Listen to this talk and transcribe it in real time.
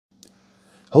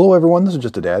Hello everyone, this is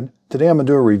Just a Dad. Today I'm going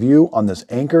to do a review on this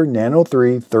Anker Nano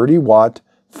 3 30-watt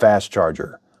fast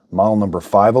charger, model number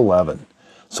 511.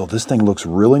 So this thing looks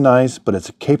really nice, but it's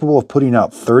capable of putting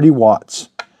out 30 watts.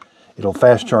 It'll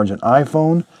fast charge an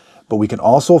iPhone, but we can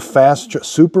also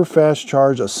super fast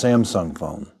charge a Samsung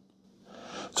phone.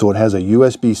 So it has a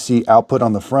USB-C output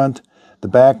on the front. The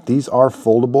back, these are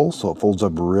foldable, so it folds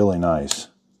up really nice.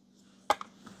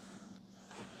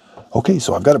 Okay,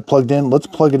 so I've got it plugged in. Let's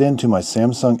plug it into my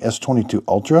Samsung S22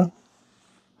 Ultra.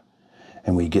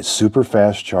 And we get super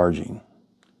fast charging.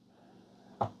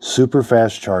 Super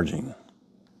fast charging.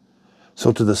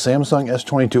 So to the Samsung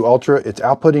S22 Ultra, it's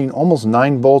outputting almost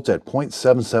 9 volts at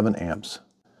 0.77 amps.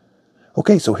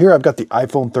 Okay, so here I've got the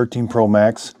iPhone 13 Pro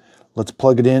Max. Let's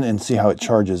plug it in and see how it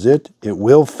charges it. It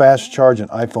will fast charge an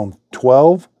iPhone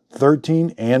 12,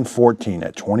 13, and 14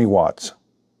 at 20 watts.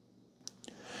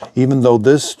 Even though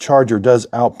this charger does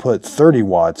output 30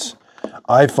 watts,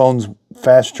 iPhone's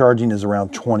fast charging is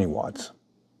around 20 watts.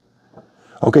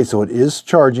 Okay, so it is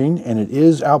charging and it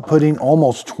is outputting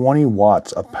almost 20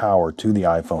 watts of power to the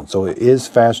iPhone. So it is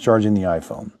fast charging the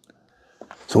iPhone.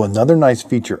 So another nice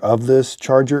feature of this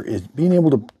charger is being able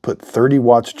to put 30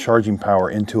 watts charging power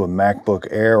into a MacBook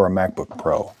Air or a MacBook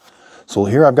Pro. So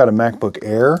here I've got a MacBook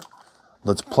Air.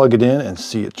 Let's plug it in and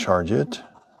see it charge it.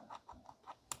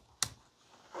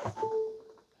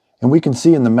 And we can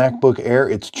see in the MacBook Air,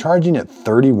 it's charging at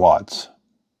 30 watts.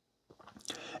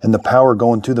 And the power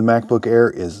going to the MacBook Air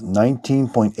is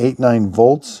 19.89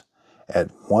 volts at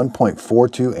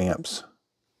 1.42 amps.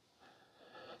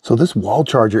 So this wall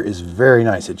charger is very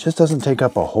nice. It just doesn't take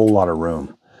up a whole lot of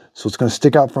room. So it's going to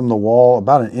stick out from the wall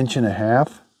about 1.5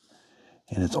 inches.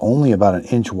 And it's only about 1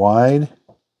 inch wide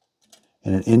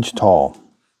and 1 inch tall.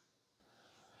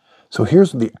 So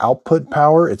here's the output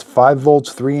power. It's 5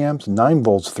 volts, 3 amps, 9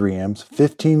 volts, 3 amps,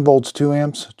 15 volts, 2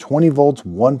 amps, 20 volts,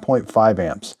 1.5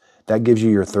 amps. That gives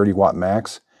you your 30 watt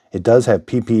max. It does have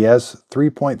PPS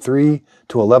 3.3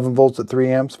 to 11 volts at 3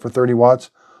 amps for 30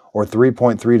 watts, or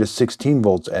 3.3 to 16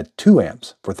 volts at 2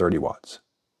 amps for 30 watts.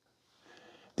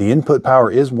 The input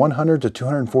power is 100 to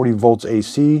 240 volts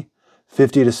AC,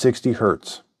 50 to 60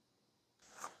 hertz.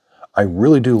 I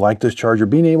really do like this charger.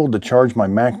 Being able to charge my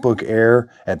MacBook Air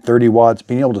at 30 watts,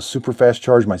 being able to super fast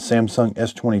charge my Samsung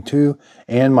S22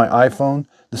 and my iPhone,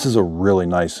 this is a really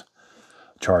nice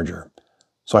charger.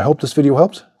 So I hope this video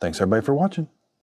helps. Thanks everybody for watching.